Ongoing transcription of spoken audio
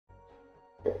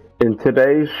In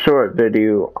today's short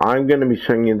video, I'm going to be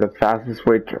showing you the fastest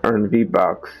way to earn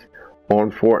Vbucks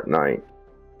on Fortnite.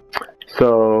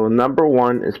 So, number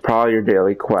one is probably your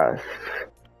daily quest.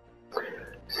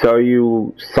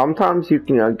 So sometimes you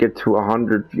can get to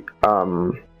 100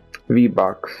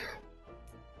 Vbucks.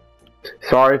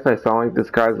 Sorry if I sound like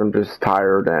this, guys. I'm just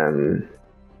tired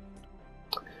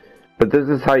but this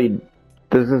is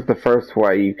the first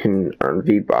way you can earn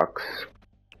Vbucks.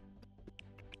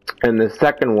 And the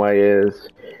second way is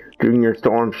doing your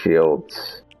storm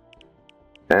shields.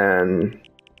 And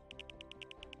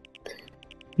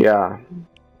yeah.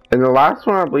 And the last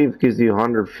one I believe gives you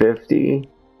 150.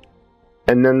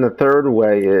 And then the third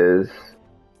way is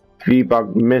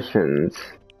Vbuck missions.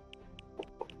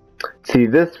 See,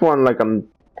 this one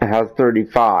has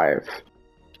 35.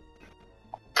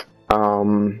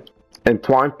 And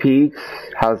Twine Peaks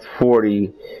has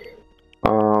 40.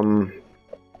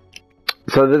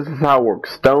 So this is how it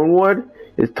works. Stonewood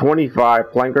is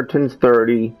 25, Plankerton's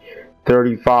 30,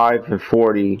 35, and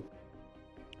 40.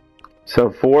 So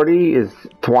 40 is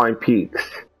Twine Peaks.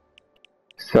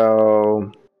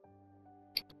 So,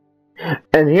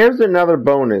 and here's another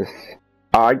bonus.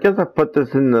 I guess I put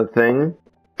this in the thing.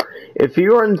 If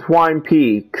you're in Twine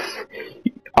Peaks,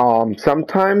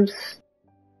 sometimes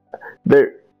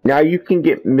now you can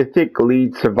get mythic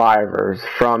lead survivors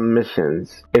from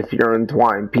missions if you're in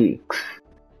Twine Peaks.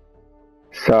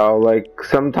 So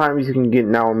sometimes you can get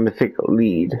now a mythic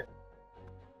lead.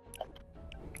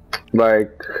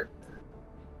 Like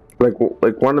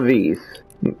one of these.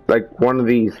 Like one of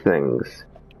these things.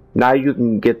 Now you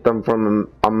can get them from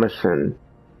a mission.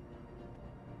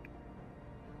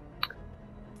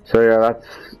 So yeah,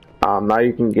 that's now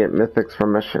you can get mythics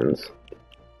from missions.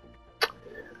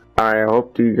 I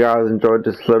hope you guys enjoyed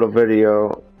this little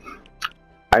video.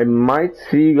 I might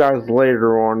see you guys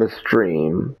later on the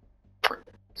stream.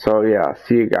 So yeah,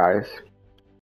 see you guys.